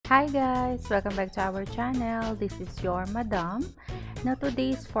Hi guys! Welcome back to our channel. This is your Madam. Now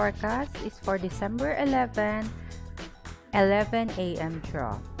today's forecast is for December 11 a.m.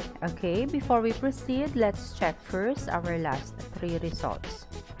 draw. Okay, before we proceed, let's check first our last 3 results.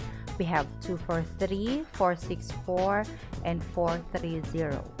 We have 243, 464, and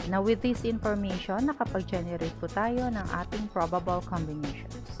 430. Now with this information, nakapag-generate po tayo ng ating probable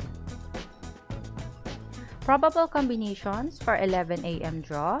combinations. Probable combinations for 11 a.m.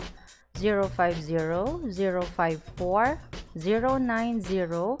 draw: 050, 054,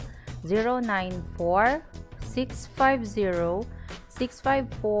 090, 094, 650,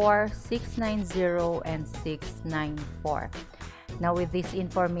 654, 690, and 694. Now with this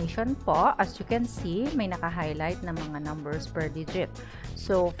information po, as you can see, may naka-highlight na mga numbers per digit.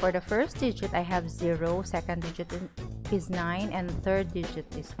 So for the first digit, I have 0, second digit is 9, and third digit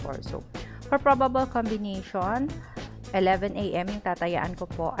is 4. So for probable combination, 11 a.m. yung tatayaan ko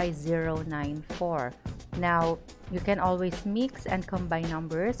po ay 094. Now, you can always mix and combine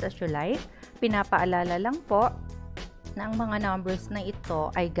numbers as you like. Pinapaalala lang po na ang mga numbers na ito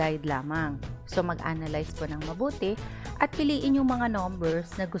ay guide lamang. So, mag-analyze po ng mabuti at piliin yung mga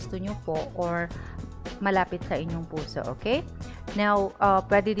numbers na gusto nyo po or malapit sa inyong puso, okay? Now,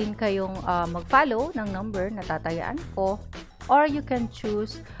 pwede din kayong mag-follow ng number na tatayaan ko, or you can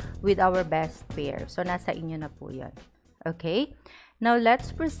choose with our best pair. So, nasa inyo na po yan. Okay? Now, let's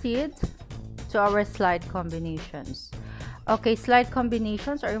proceed to our slide combinations. Okay, slide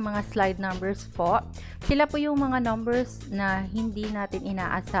combinations or yung mga slide numbers po. Sila po yung mga numbers na hindi natin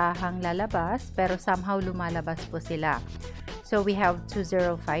inaasahang lalabas, pero somehow lumalabas po sila. So, we have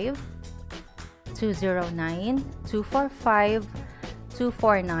 205, 209, 245,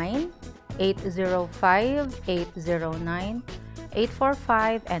 249, 805, 809,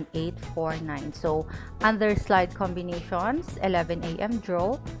 845, and 849. So, under slide combinations, 11 a.m.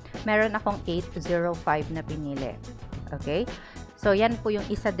 draw, meron akong 805 na pinili. Okay? So, yan po yung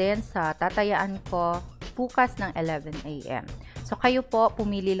isa din sa tatayaan ko bukas ng 11 a.m. So, kayo po,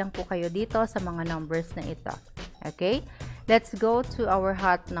 pumili lang po kayo dito sa mga numbers na ito. Okay? Let's go to our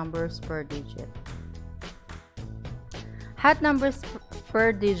hot numbers per digit. Hot numbers per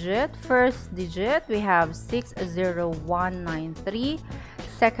digit. First digit, we have 60193.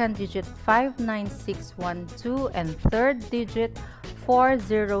 Second digit, 59612. And third digit,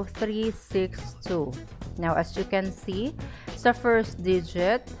 40362. Now, as you can see, sa first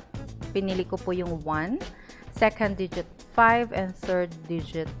digit, pinili ko po yung 1. Second digit, 5. And third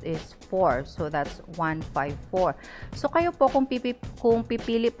digit is 4. So, that's 154. So, kayo po, kung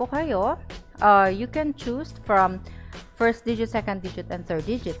pipili po kayo, you can choose from first digit, second digit, and third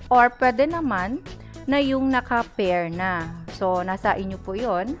digit. Or pwede naman na yung naka-pair na. So, nasa inyo po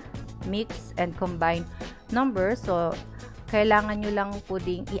yon, mix and combine numbers. So, kailangan nyo lang po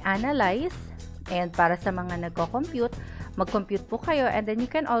ding i-analyze. And para sa mga nagko-compute, mag-compute po kayo. And then you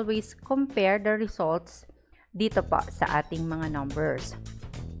can always compare the results dito po sa ating mga numbers.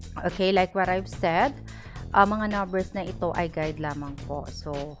 Okay, like what I've said, mga numbers na ito ay guide lamang po.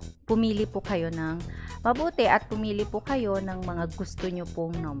 So, pumili po kayo ng mabuti at pumili po kayo ng mga gusto nyo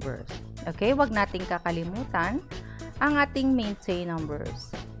pong numbers. Okay, wag nating kakalimutan ang ating maintain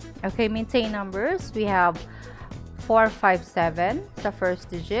numbers. Okay, maintain numbers, we have 457 sa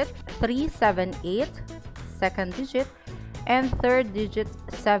first digit, 378 second digit, and third digit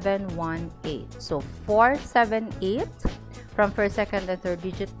 718. So, 478 from first, second, and third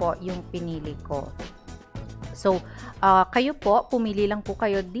digit po yung pinili ko. So, kayo po, pumili lang po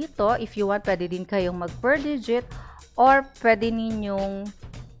kayo dito. If you want, pwede din kayong mag per digit or pwede ninyong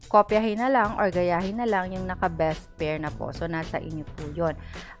kopyahin na lang or gayahin na lang yung naka-best pair na po. So, nasa inyo po yun.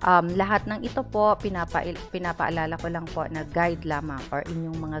 Lahat ng ito po, pinapaalala ko lang po na guide lamang or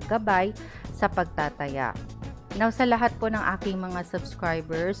inyong mga gabay sa pagtataya. Now, sa lahat po ng aking mga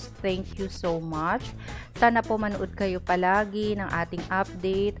subscribers, thank you so much. Sana po manood kayo palagi ng ating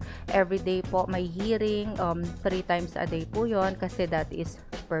update. Everyday po may hearing, 3 times a day po yon kasi that is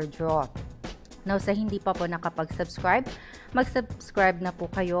per draw. Now, sa hindi pa po nakapag-subscribe, mag-subscribe na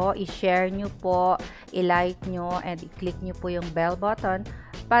po kayo, i-share nyo po, i-like nyo, and i-click nyo po yung bell button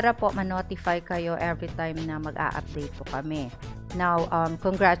para po ma-notify kayo every time na mag-a-update po kami. Now,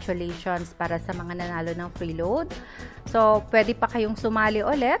 congratulations para sa mga nanalo ng free load. So, pwede pa kayong sumali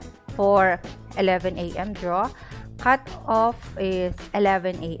ulit for 11 a.m. draw. Cut off is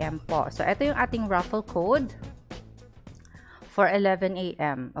 11 a.m. po. So, ito yung ating raffle code for 11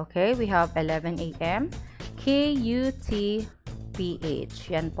 a.m. Okay, we have 11 a.m. KUTPH.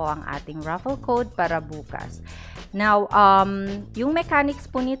 Yan po ang ating raffle code para bukas. Now, yung mechanics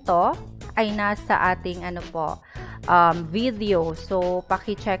po nito ay nasa ating video. So,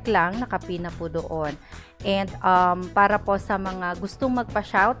 paki-check lang, nakapin na po doon. And para po sa mga gustong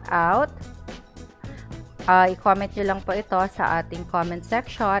magpa-shoutout, i-comment nyo lang po ito sa ating comment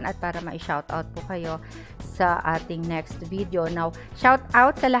section at para ma-shoutout po kayo sa ating next video. Now,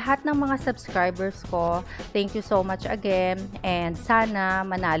 shoutout sa lahat ng mga subscribers ko. Thank you so much again. And sana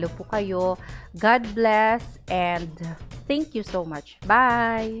manalo po kayo. God bless and thank you so much.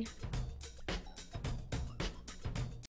 Bye!